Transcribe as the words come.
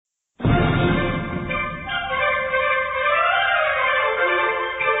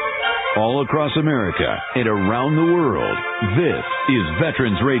all across America and around the world. This is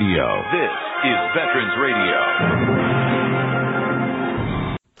Veterans Radio. This is Veterans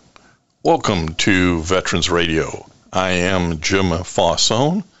Radio. Welcome to Veterans Radio. I am Jim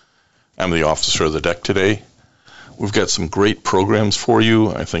Fausone. I'm the officer of the deck today. We've got some great programs for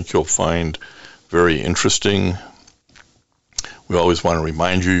you. I think you'll find very interesting. We always want to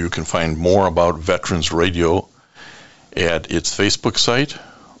remind you can find more about Veterans Radio at its Facebook site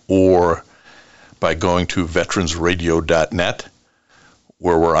or by going to veteransradio.net,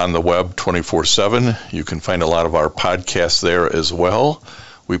 where we're on the web 24/7. You can find a lot of our podcasts there as well.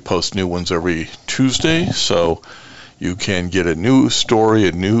 We post new ones every Tuesday, so you can get a new story,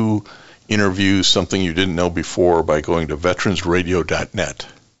 a new interview, something you didn't know before by going to veteransradio.net.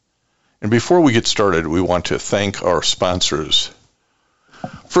 And before we get started, we want to thank our sponsors.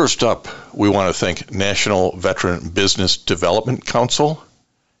 First up, we want to thank National Veteran Business Development Council,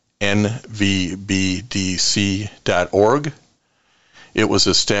 nvbdc.org. It was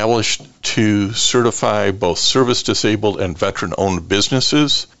established to certify both service-disabled and veteran-owned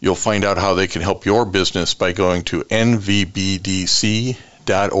businesses. You'll find out how they can help your business by going to nvbdc.org.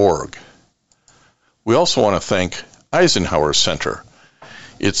 We also want to thank Eisenhower Center.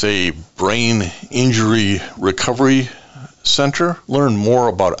 It's a brain injury recovery center. Learn more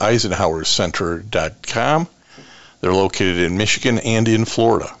about eisenhowercenter.com. They're located in Michigan and in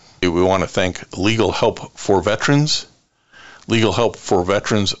Florida. We want to thank Legal Help for Veterans. Legal Help for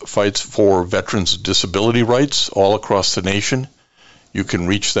Veterans fights for veterans' disability rights all across the nation. You can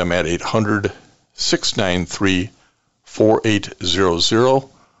reach them at 800-693-4800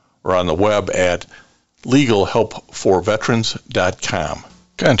 or on the web at legalhelpforveterans.com.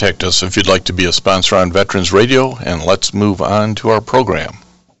 Contact us if you'd like to be a sponsor on Veterans Radio, and let's move on to our program.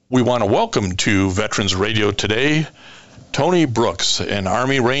 We want to welcome to Veterans Radio today Tony Brooks, an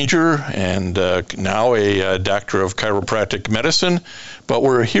Army Ranger and now a doctor of chiropractic medicine. But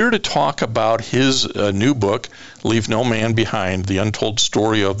we're here to talk about his new book, Leave No Man Behind, The Untold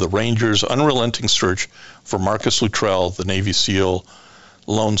Story of the Ranger's Unrelenting Search for Marcus Luttrell, the Navy SEAL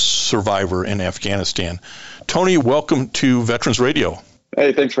lone survivor in Afghanistan. Tony, welcome to Veterans Radio.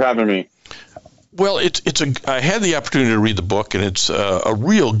 Hey, thanks for having me. Well, I had the opportunity to read the book, and it's a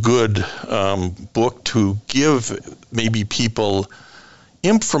real good book to give maybe people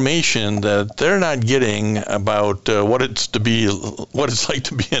information that they're not getting about what it's like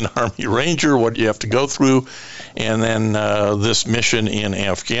to be an Army Ranger, what you have to go through, and then this mission in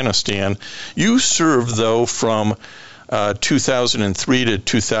Afghanistan. You served, though, from 2003 to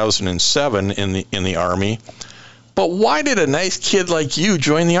 2007 in the Army. But why did a nice kid like you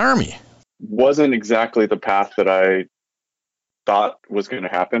join the Army? Wasn't exactly the path that I thought was going to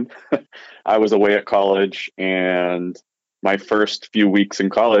happen. I was away at college, and my first few weeks in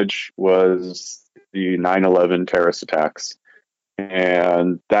college was the 9/11 terrorist attacks.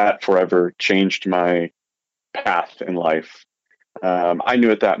 And that forever changed my path in life. I knew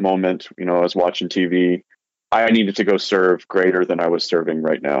at that moment, I was watching TV, I needed to go serve greater than I was serving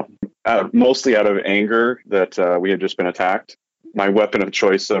right now. Mostly out of anger that we had just been attacked. My weapon of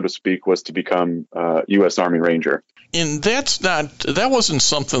choice, so to speak, was to become U.S. Army Ranger. And that wasn't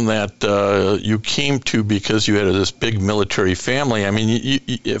something that you came to because you had this big military family. I mean,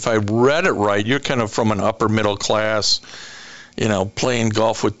 if I read it right, you're kind of from an upper middle class, playing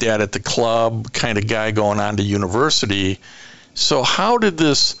golf with dad at the club kind of guy going on to university. So how did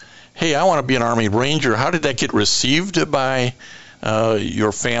this, hey, I want to be an Army Ranger, how did that get received by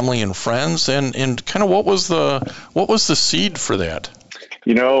your family and friends, and kind of what was the seed for that?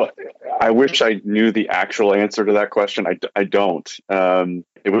 I wish I knew the actual answer to that question. I don't.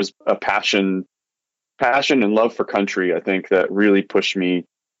 It was a passion and love for country, I think, that really pushed me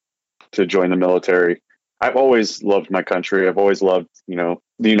to join the military. I've always loved my country. I've always loved, the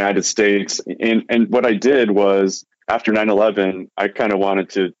United States. And what I did was, after 9/11, I kind of wanted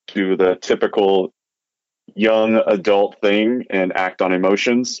to do the typical young adult thing and act on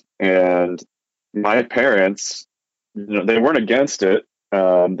emotions. And my parents, they weren't against it.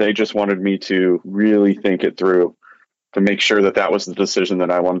 They just wanted me to really think it through, to make sure that was the decision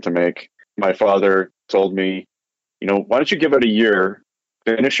that I wanted to make. My father told me, why don't you give it a year,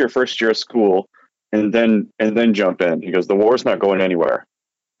 finish your first year of school, and then jump in. He goes, the war's not going anywhere.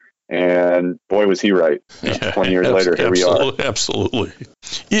 And boy, was he right. 20 years later, here we are. Absolutely.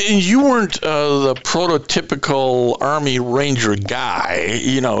 You weren't the prototypical Army Ranger guy.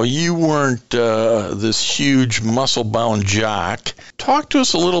 You weren't this huge muscle-bound jock. Talk to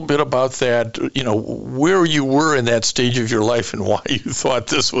us a little bit about that, where you were in that stage of your life and why you thought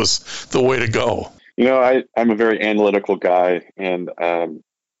this was the way to go. I'm a very analytical guy, and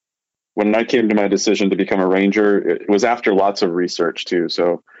when I came to my decision to become a Ranger, it was after lots of research too.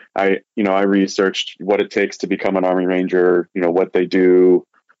 So I researched what it takes to become an Army Ranger, what they do,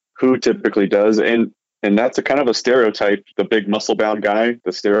 who typically does. And that's a kind of a stereotype. The big muscle bound guy,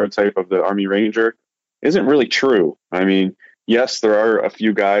 the stereotype of the Army Ranger isn't really true. I mean, yes, there are a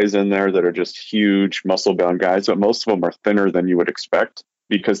few guys in there that are just huge muscle bound guys, but most of them are thinner than you would expect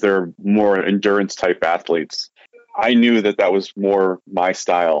because they're more endurance type athletes. I knew that was more my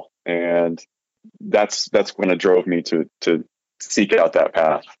style. And that's when it drove me to seek out that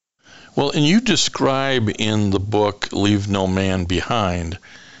path. Well, and you describe in the book, Leave No Man Behind,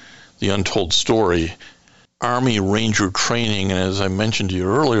 The Untold Story, Army Ranger training. And as I mentioned to you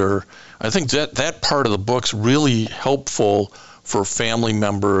earlier, I think that part of the book's really helpful for family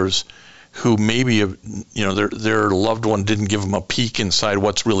members who maybe, their loved one didn't give them a peek inside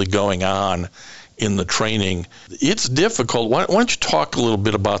what's really going on in the training. It's difficult. Why don't you talk a little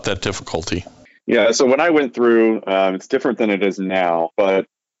bit about that difficulty? Yeah, so when I went through, it's different than it is now, but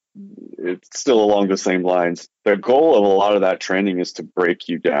it's still along the same lines. The goal of a lot of that training is to break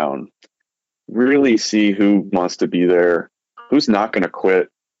you down, really see who wants to be there, who's not going to quit,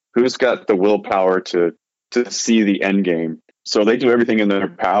 who's got the willpower to see the end game. So they do everything in their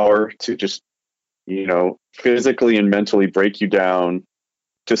power to just, physically and mentally break you down,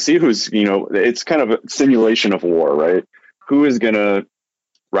 to see who's, it's kind of a simulation of war, right? Who is going to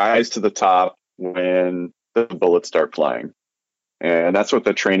rise to the top when the bullets start flying? And that's what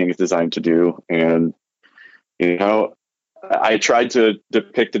the training is designed to do. And, I tried to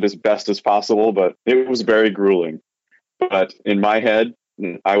depict it as best as possible, but it was very grueling. But in my head,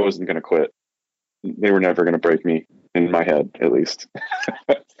 I wasn't going to quit. They were never going to break me, in my head, at least.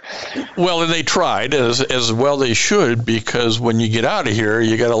 Well, and they tried, as well they should, because when you get out of here,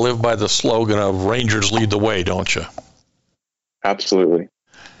 you got to live by the slogan of Rangers lead the way, don't you? Absolutely.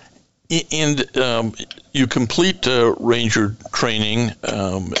 And you complete Ranger training.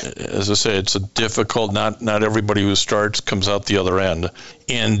 As I say, it's a difficult, not everybody who starts comes out the other end.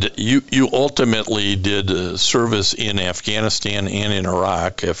 And you ultimately did service in Afghanistan and in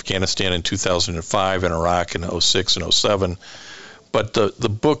Iraq, Afghanistan in 2005 and Iraq in 06 and 07. But the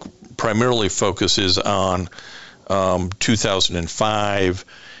book primarily focuses on 2005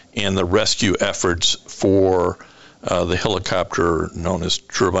 and the rescue efforts for the helicopter known as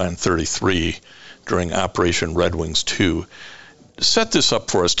Turbine 33 during Operation Red Wings 2. Set this up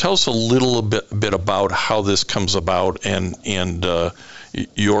for us. Tell us a little bit about how this comes about and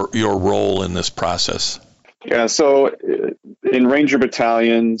your role in this process. Yeah, so in Ranger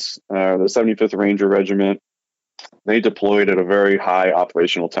battalions, the 75th Ranger Regiment, they deployed at a very high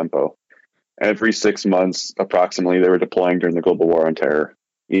operational tempo. Every 6 months, approximately, they were deploying during the Global War on Terror.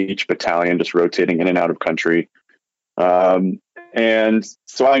 Each battalion just rotating in and out of country. And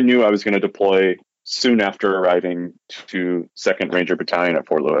so I knew I was going to deploy soon after arriving to 2nd Ranger Battalion at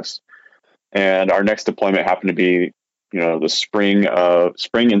Fort Lewis. And our next deployment happened to be, the spring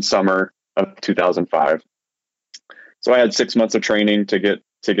and summer of 2005. So I had 6 months of training to get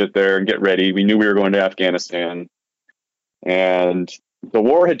there and get ready. We knew we were going to Afghanistan, and the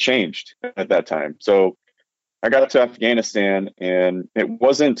war had changed at that time. So I got to Afghanistan, and it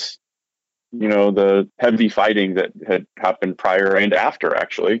wasn't, the heavy fighting that had happened prior and after,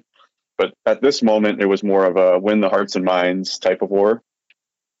 actually. But at this moment, it was more of a win the hearts and minds type of war.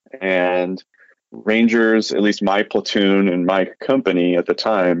 And Rangers, at least my platoon and my company at the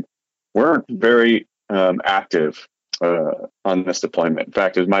time, weren't very active on this deployment. In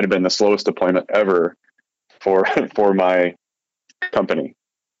fact, it might have been the slowest deployment ever for my company.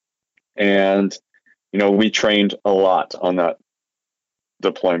 And, we trained a lot on that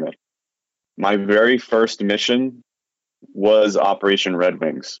deployment. My very first mission was Operation Red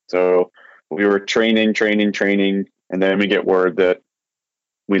Wings. So we were training, and then we get word that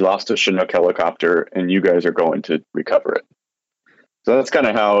we lost a Chinook helicopter and you guys are going to recover it. So that's kind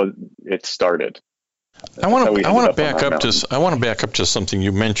of how it started. I want to back up to something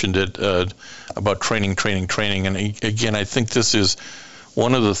you mentioned about training. And again, I think this is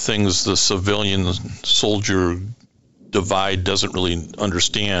one of the things the civilian soldier divide doesn't really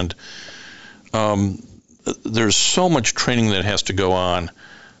understand. There's so much training that has to go on,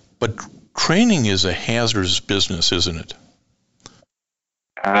 but training is a hazardous business, isn't it?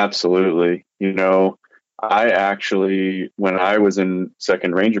 Absolutely. I actually, when I was in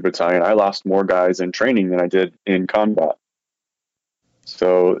 2nd Ranger Battalion, I lost more guys in training than I did in combat.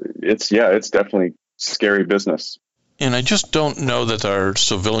 So it's definitely scary business. And I just don't know that our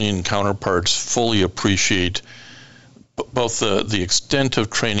civilian counterparts fully appreciate both the extent of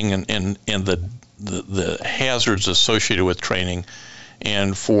training and the hazards associated with training,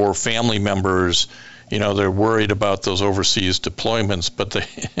 and for family members, they're worried about those overseas deployments, but they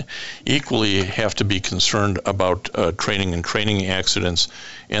equally have to be concerned about training and training accidents,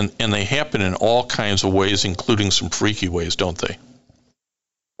 and they happen in all kinds of ways, including some freaky ways, don't they?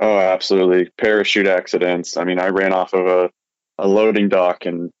 Oh, absolutely. Parachute accidents. I mean, I ran off of a loading dock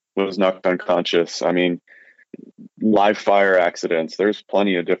and was knocked unconscious. I mean, live fire accidents. There's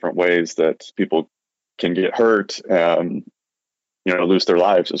plenty of different ways that people can get hurt, lose their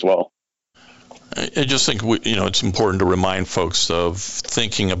lives as well. I just think it's important to remind folks of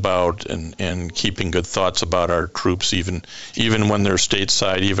thinking about and keeping good thoughts about our troops, even when they're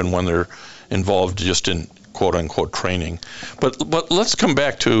stateside, even when they're involved just in quote unquote training. But let's come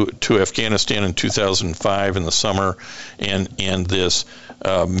back to Afghanistan in 2005 in the summer, and this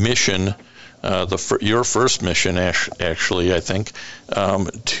mission, your first mission actually, I think,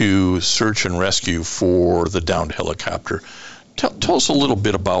 to search and rescue for the downed helicopter. Tell us a little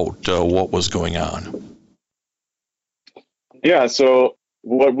bit about what was going on. Yeah, so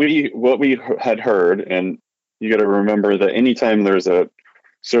what we had heard, and you got to remember that anytime there's a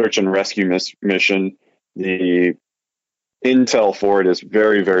search and rescue mission, the intel for it is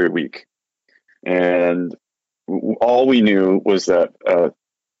very, very weak. And all we knew was that a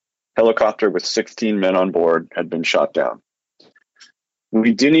helicopter with 16 men on board had been shot down.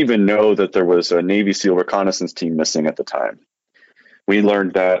 We didn't even know that there was a Navy SEAL reconnaissance team missing at the time. We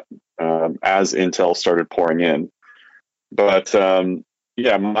learned that as intel started pouring in. But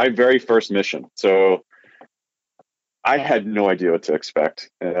my very first mission. So I had no idea what to expect.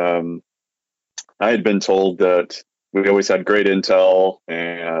 I had been told that we always had great intel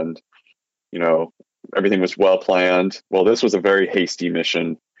and, everything was well planned. Well, this was a very hasty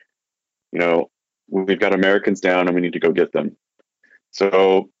mission. We've got Americans down and we need to go get them.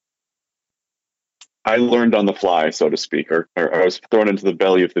 So I learned on the fly, so to speak, or I was thrown into the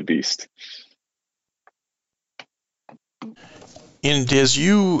belly of the beast. And as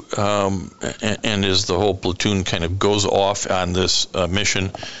you and as the whole platoon kind of goes off on this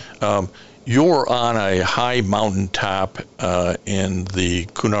mission, you're on a high mountaintop in the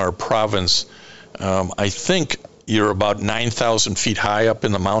Kunar province. I think you're about 9,000 feet high up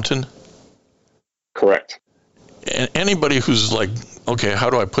in the mountain. Correct. And anybody who's like, okay, how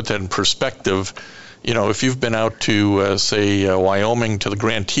do I put that in perspective? If you've been out to, say, Wyoming to the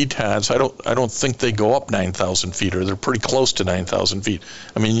Grand Tetons, I don't think they go up 9,000 feet, or they're pretty close to 9,000 feet.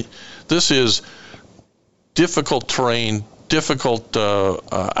 I mean, this is difficult terrain, difficult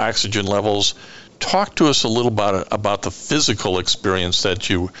oxygen levels. Talk to us a little about the physical experience that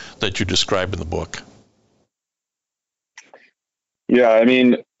you describe in the book. Yeah, I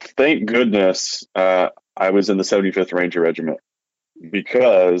mean, thank goodness I was in the 75th Ranger Regiment,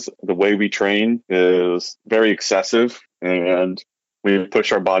 because the way we train is very excessive, and we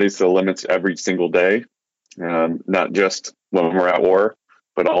push our bodies to the limits every single day, not just when we're at war,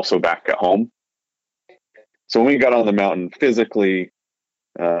 but also back at home. So when we got on the mountain physically,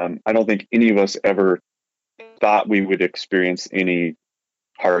 I don't think any of us ever thought we would experience any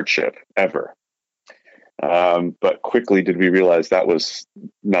hardship ever. But quickly did we realize that was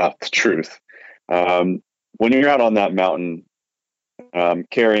not the truth. When you're out on that mountain,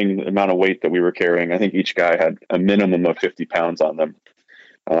 carrying the amount of weight that we were carrying, I think each guy had a minimum of 50 pounds on them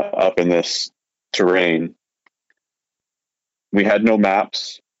up in this terrain. We had no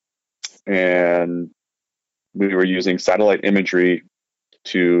maps, and we were using satellite imagery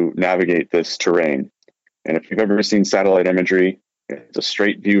to navigate this terrain. And if you've ever seen satellite imagery, it's a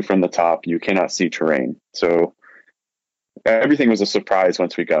straight view from the top. You cannot see terrain. So everything was a surprise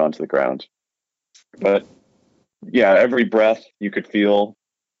once we got onto the ground. But yeah, every breath you could feel,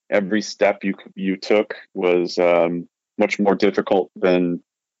 every step you took was much more difficult than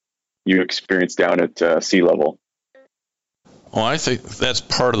you experienced down at sea level. Well, I think that's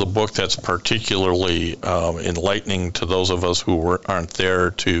part of the book that's particularly enlightening to those of us who aren't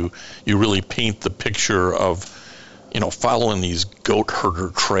there. You really paint the picture of, following these goat herder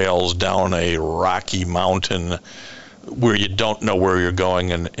trails down a rocky mountain where you don't know where you're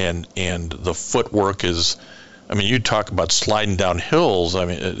going, and the footwork is, I mean, you talk about sliding down hills,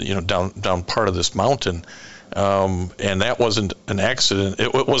 down part of this mountain. And that wasn't an accident.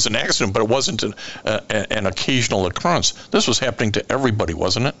 It was an accident, but it wasn't an occasional occurrence. This was happening to everybody,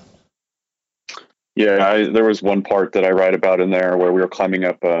 wasn't it? Yeah, there was one part that I write about in there where we were climbing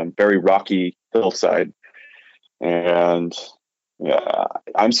up a very rocky hillside. And yeah,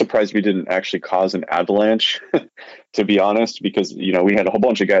 I'm surprised we didn't actually cause an avalanche, to be honest, because, we had a whole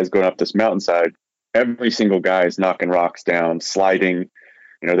bunch of guys going up this mountainside. Every single guy is knocking rocks down, sliding.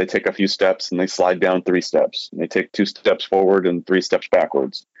 They take a few steps and they slide down 3 steps, and they take 2 steps forward and 3 steps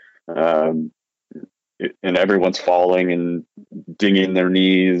backwards. And everyone's falling and dinging their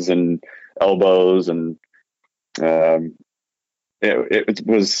knees and elbows. And it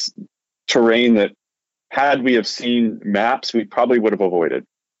was terrain that, had we have seen maps, we probably would have avoided.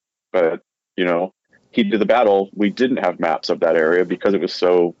 But, heat of the battle, we didn't have maps of that area because it was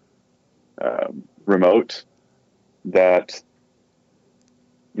so remote that,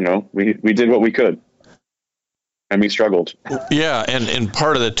 we did what we could, and we struggled. Yeah, and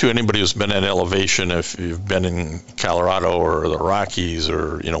part of that too, anybody who's been at elevation, if you've been in Colorado or the Rockies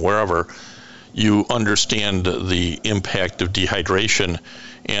or, wherever, you understand the impact of dehydration,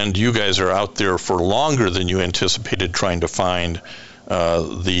 and you guys are out there for longer than you anticipated trying to find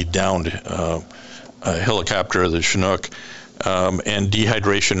the downed helicopter, the Chinook, and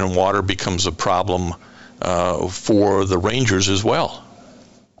dehydration in water becomes a problem for the Rangers as well.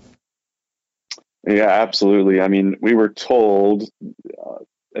 Yeah, absolutely. I mean, we were told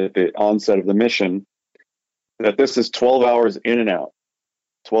at the onset of the mission that this is 12 hours in and out,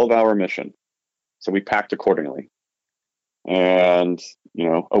 12-hour mission. So we packed accordingly. And,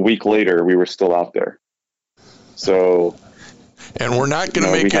 a week later, we were still out there. So, and we're not going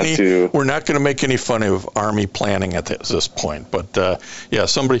to make any fun of Army planning at this point. But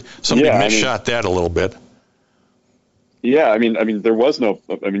somebody misshot that a little bit. Yeah, I mean, there was no.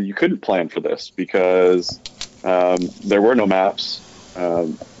 I mean, you couldn't plan for this because there were no maps.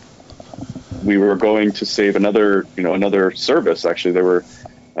 We were going to save another service. Actually, they were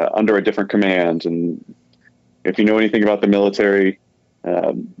under a different command. And if you know anything about the military,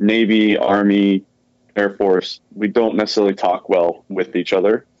 Navy, Army, Air Force, we don't necessarily talk well with each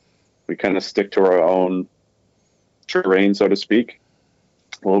other. We kind of stick to our own terrain, so to speak.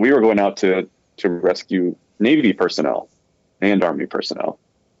 Well, we were going out to rescue Navy personnel and Army personnel.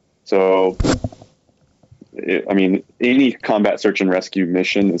 So, any combat search and rescue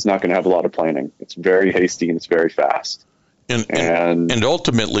mission is not going to have a lot of planning. It's very hasty and it's very fast. And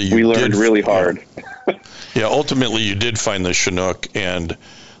ultimately, we learned really hard. Yeah, ultimately, you did find the Chinook, and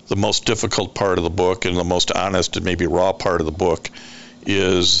the most difficult part of the book and the most honest and maybe raw part of the book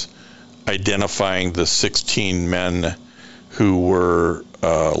is identifying the 16 men who were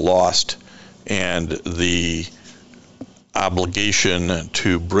lost and the obligation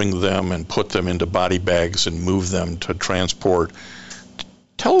to bring them and put them into body bags and move them to transport.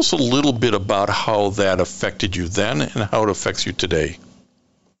 Tell us a little bit about how that affected you then and how it affects you today.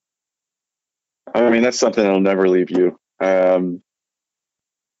 I mean, that's something that'll never leave you. At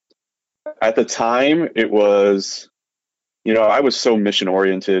the time, it was, I was so mission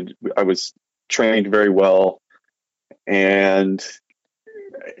oriented. I was trained very well. And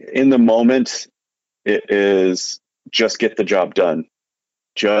in the moment, it is just get the job done.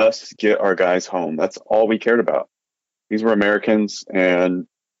 Just get our guys home. That's all we cared about. These were Americans, and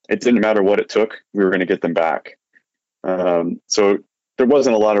it didn't matter what it took. We were going to get them back. So there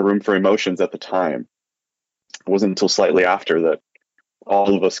wasn't a lot of room for emotions at the time. It wasn't until slightly after that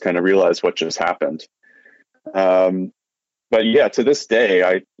all of us kind of realized what just happened. But yeah, to this day,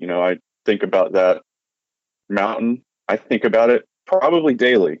 I think about that mountain. I think about it probably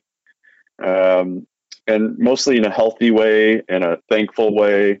daily. And mostly in a healthy way and a thankful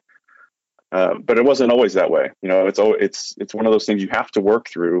way. But it wasn't always that way. It's one of those things you have to work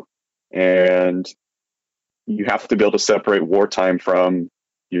through, and you have to be able to separate wartime from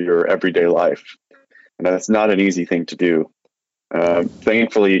your everyday life. And that's not an easy thing to do.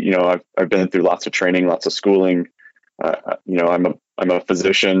 Thankfully, I've been through lots of training, lots of schooling. I'm a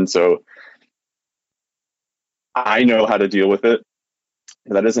physician, so I know how to deal with it.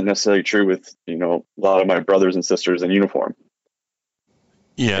 That isn't necessarily true with, a lot of my brothers and sisters in uniform.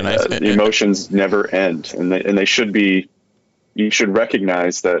 Yeah, and the emotions never end, and they should be. You should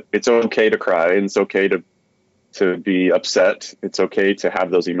recognize that it's okay to cry, and it's okay to be upset. It's okay to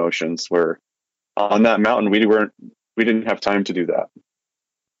have those emotions. Where on that mountain, we didn't have time to do that.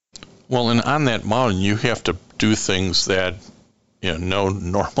 Well, and on that mountain, you have to do things that no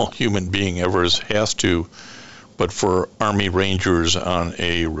normal human being ever has to. But for Army Rangers on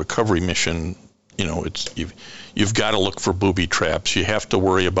a recovery mission, you've got to look for booby traps. You have to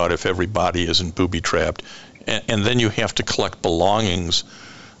worry about if every body isn't booby trapped, and then you have to collect belongings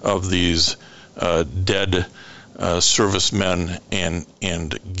of these dead servicemen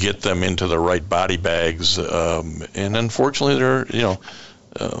and get them into the right body bags. And unfortunately,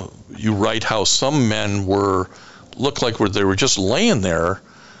 you write how some men looked like they were just laying there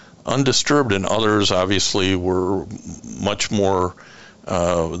undisturbed, and others obviously were much more.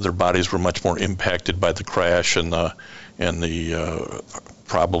 Their bodies were much more impacted by the crash and the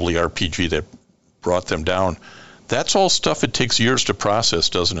probably RPG that brought them down. That's all stuff it takes years to process,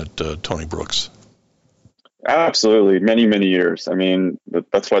 doesn't it, Tony Brooks? Absolutely. Many, many years. I mean,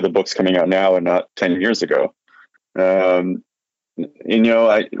 that's why the book's coming out now and not 10 years ago. I've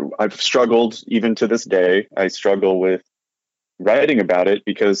struggled even to this day. I struggle with writing about it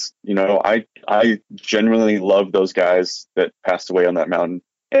because, I genuinely love those guys that passed away on that mountain,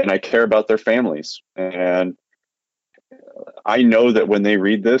 and I care about their families. And I know that when they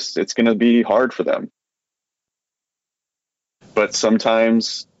read this, it's going to be hard for them. But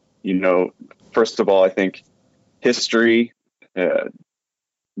sometimes, first of all, I think history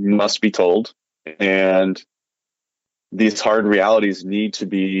must be told, and these hard realities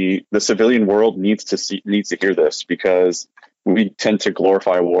the civilian world needs to hear this, because we tend to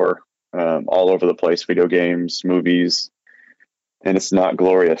glorify war all over the place, video games, movies, and it's not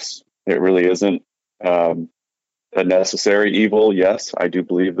glorious. It really isn't. A necessary evil, yes, I do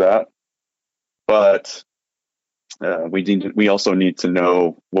believe that, but we also need to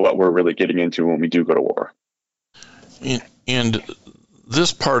know what we're really getting into when we do go to war. And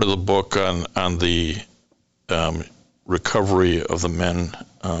this part of the book on the recovery of the men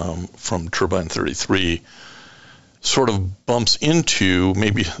from Turbine 33 sort of bumps into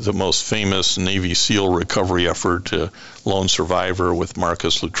maybe the most famous Navy SEAL recovery effort, Lone Survivor with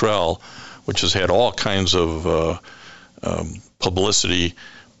Marcus Luttrell, which has had all kinds of publicity.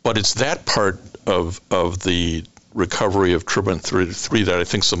 But it's that part of the recovery of Turbine 33 that I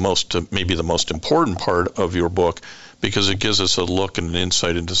think is maybe the most important part of your book, because it gives us a look and an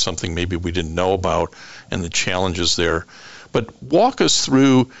insight into something maybe we didn't know about and the challenges there. But walk us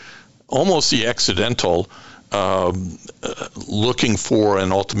through almost the accidental looking for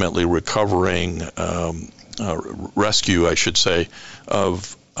and ultimately recovering rescue, I should say,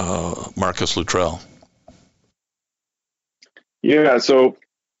 of Marcus Luttrell. Yeah, so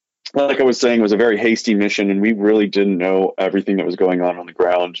like I was saying, it was a very hasty mission, and we really didn't know everything that was going on the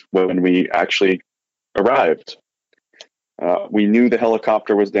ground when we actually arrived. We knew the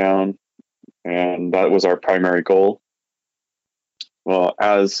helicopter was down, and that was our primary goal. Well,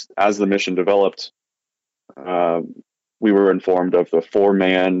 as the mission developed, we were informed of the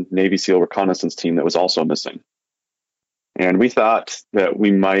 4-man Navy SEAL reconnaissance team that was also missing. And we thought that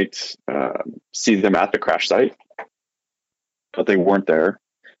we might see them at the crash site, but they weren't there.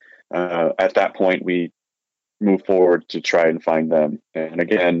 At that point, we moved forward to try and find them. And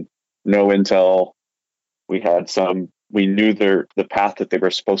again, no intel. We knew the path that they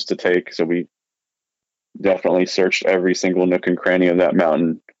were supposed to take, so we definitely searched every single nook and cranny of that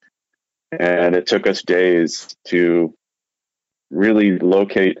mountain. And it took us days to really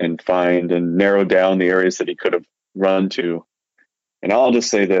locate and find and narrow down the areas that he could have run to. And I'll just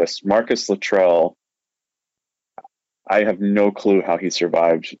say this, Marcus Luttrell, I have no clue how he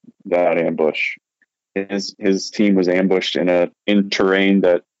survived that ambush. His team was ambushed in terrain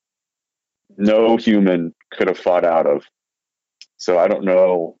that no human could have fought out of. So I don't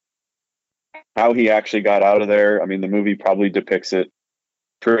know how he actually got out of there. I mean, the movie probably depicts it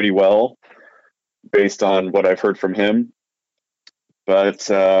pretty well based on what I've heard from him. But it's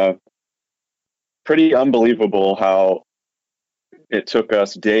pretty unbelievable how it took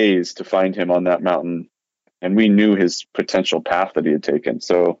us days to find him on that mountain, and we knew his potential path that he had taken.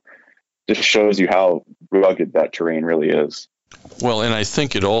 So just shows you how rugged that terrain really is. Well, and I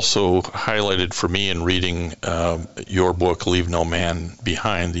think it also highlighted for me in reading your book, Leave No Man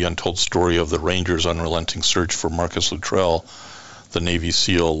Behind, The Untold Story of the Rangers' Unrelenting Search for Marcus Luttrell, the Navy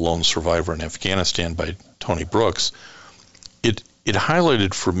SEAL Lone Survivor in Afghanistan by Tony Brooks. It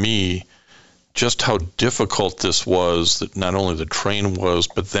highlighted for me just how difficult this was, that not only the train was,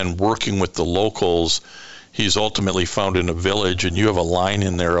 but then working with the locals. He's ultimately found in a village, and you have a line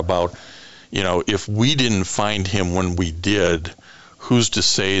in there about, if we didn't find him when we did, who's to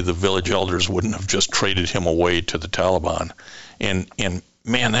say the village elders wouldn't have just traded him away to the Taliban? And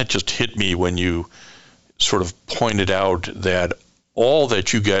man, that just hit me when you sort of pointed out that all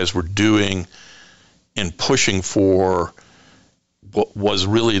that you guys were doing and pushing for was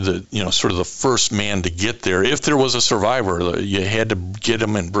really the sort of the first man to get there. If there was a survivor, you had to get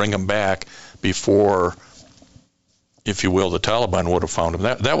him and bring him back before, if you will, the Taliban would have found him.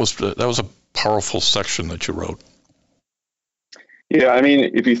 That was a powerful section that you wrote. Yeah, I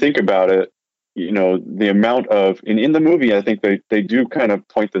mean, if you think about it, the amount of in the movie, I think they do kind of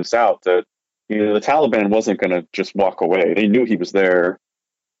point this out, that the Taliban wasn't going to just walk away. They knew he was there,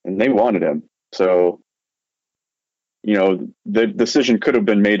 and they wanted him. So the decision could have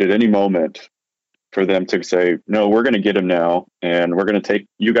been made at any moment for them to say, no, we're going to get him now, and we're going to take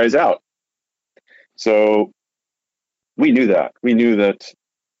you guys out. So we knew that. We knew that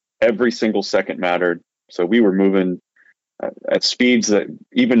every single second mattered. So we were moving at speeds that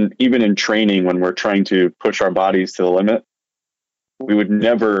even in training, when we're trying to push our bodies to the limit, we would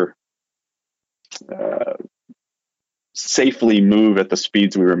never safely move at the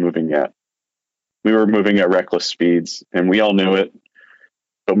speeds we were moving at. We were moving at reckless speeds, and we all knew it,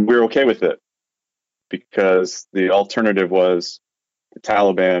 but we were okay with it because the alternative was the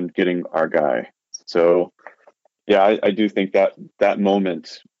Taliban getting our guy. So yeah, I do think that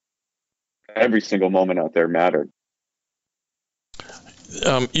moment, every single moment out there mattered.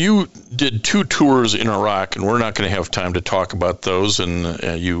 You did 2 tours in Iraq, and we're not going to have time to talk about those.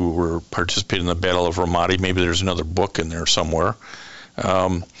 And you were participating in the Battle of Ramadi. Maybe there's another book in there somewhere.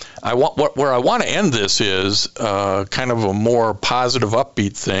 Where I want to end this is kind of a more positive,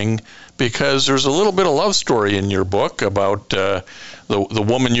 upbeat thing, because there's a little bit of love story in your book about the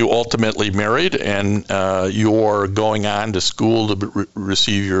woman you ultimately married, and you're going on to school to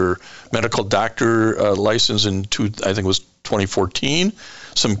receive your medical doctor license in I think it was 2014.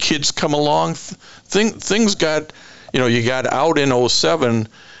 Some kids come along. Things got, you got out in 2007,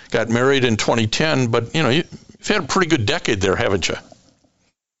 got married in 2010, but you've had a pretty good decade there, haven't you?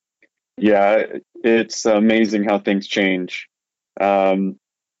 Yeah, it's amazing how things change. I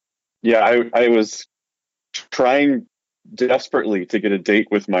was trying desperately to get a date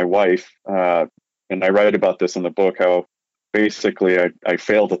with my wife, and I write about this in the book, how basically I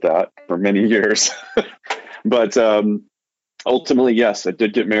failed at that for many years. But ultimately, yes, I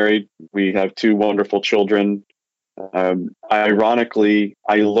did get married. We have 2 wonderful children. Ironically,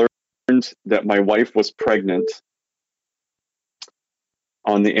 I learned that my wife was pregnant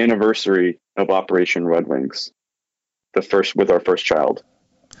on the anniversary of Operation Red Wings, with our first child.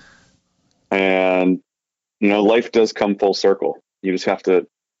 And life does come full circle. You just have to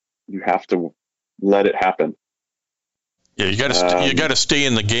let it happen. Yeah, you got to stay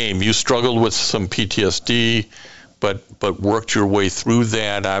in the game. You struggled with some PTSD, but worked your way through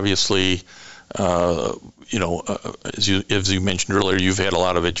that. Obviously, as you mentioned earlier, you've had a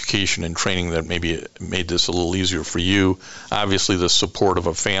lot of education and training that maybe made this a little easier for you. Obviously, the support of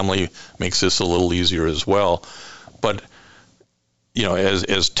a family makes this a little easier as well. But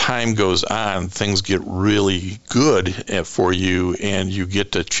as time goes on, things get really good for you, and you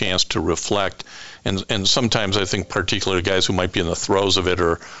get the chance to reflect. And sometimes I think particularly guys who might be in the throes of it,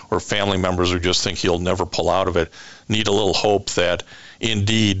 or family members who just think he'll never pull out of it, need a little hope that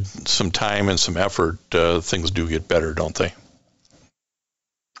indeed some time and some effort, things do get better, don't they?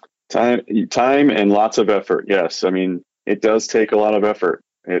 Time and lots of effort. Yes. I mean, it does take a lot of effort.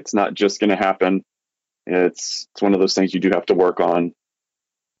 It's not just going to happen. It's one of those things you do have to work on.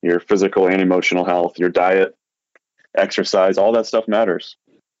 Your physical and emotional health, your diet, exercise, all that stuff matters.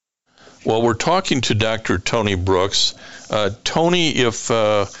 Well, we're talking to Dr. Tony Brooks. Tony, if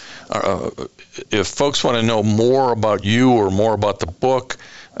folks want to know more about you or more about the book,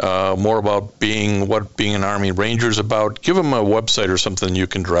 more about being an Army Ranger is about, give them a website or something you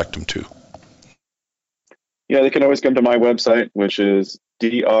can direct them to. Yeah, they can always come to my website, which is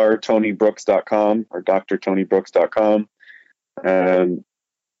drtonybrooks.com or drtonybrooks.com. And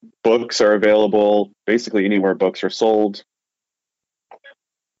books are available basically anywhere books are sold.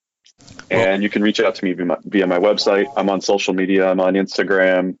 And you can reach out to me via my website. I'm on social media. I'm on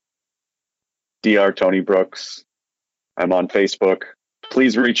Instagram, Dr. Brooks. I'm on Facebook.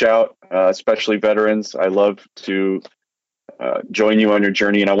 Please reach out, especially veterans. I love to join you on your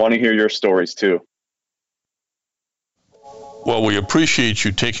journey, and I want to hear your stories too. Well, we appreciate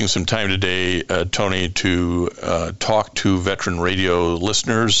you taking some time today, Tony, to talk to Veteran Radio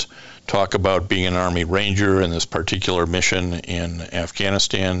listeners, talk about being an Army Ranger in this particular mission in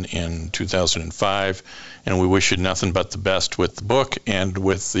Afghanistan in 2005. And we wish you nothing but the best with the book and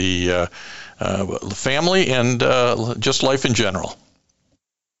with the family and just life in general.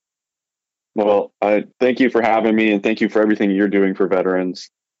 Well, thank you for having me, and thank you for everything you're doing for veterans.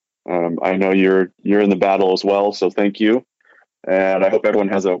 I know you're in the battle as well, so thank you. And I hope everyone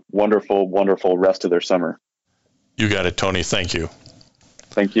has a wonderful, wonderful rest of their summer. You got it, Tony. Thank you.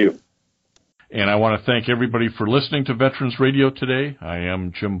 Thank you. And I want to thank everybody for listening to Veterans Radio today. I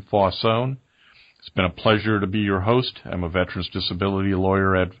am Jim Fausone. It's been a pleasure to be your host. I'm a veterans disability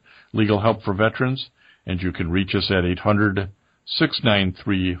lawyer at Legal Help for Veterans, and you can reach us at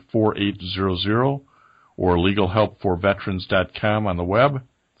 800-693-4800 or legalhelpforveterans.com on the web.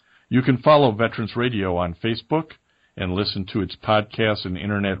 You can follow Veterans Radio on Facebook and listen to its podcasts and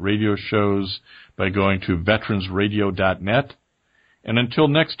internet radio shows by going to veteransradio.net. And until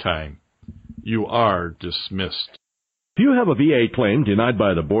next time, you are dismissed. If you have a VA claim denied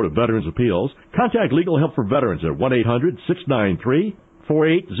by the Board of Veterans' Appeals, contact Legal Help for Veterans at 1-800-693-4800.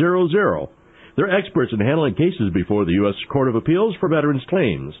 1-800-693-4800. They're experts in handling cases before the U.S. Court of Appeals for Veterans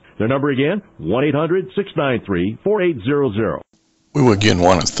Claims. Their number again, 1-800-693-4800. We will again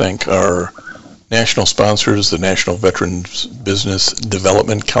want to thank our national sponsors, the National Veterans Business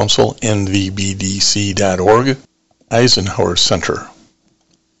Development Council, nvbdc.org, Eisenhower Center,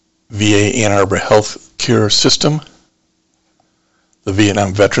 VA Ann Arbor Health Care System, the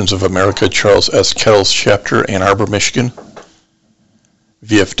Vietnam Veterans of America Charles S. Kettles Chapter, Ann Arbor, Michigan,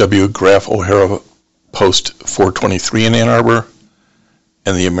 VFW Graf O'Hara Post 423 in Ann Arbor,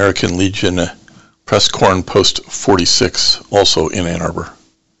 and the American Legion Press Corn Post 46, also in Ann Arbor.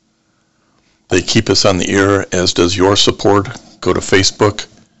 They keep us on the air, as does your support. Go to Facebook,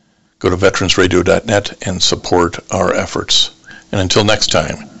 go to veteransradio.net, and support our efforts. And until next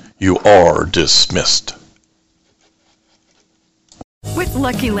time, you are dismissed. With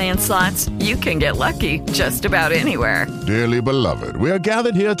Lucky Land Slots, you can get lucky just about anywhere. Dearly beloved, we are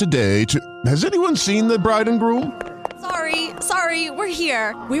gathered here today to... Has anyone seen the bride and groom? Sorry, we're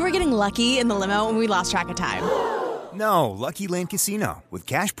here. We were getting lucky in the limo and we lost track of time. No, Lucky Land Casino, with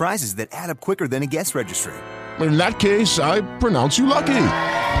cash prizes that add up quicker than a guest registry. In that case, I pronounce you lucky.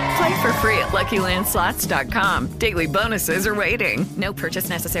 Play for free at LuckyLandSlots.com. Daily bonuses are waiting. No purchase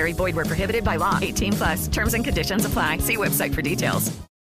necessary. Void where prohibited by law. 18+. Terms and conditions apply. See website for details.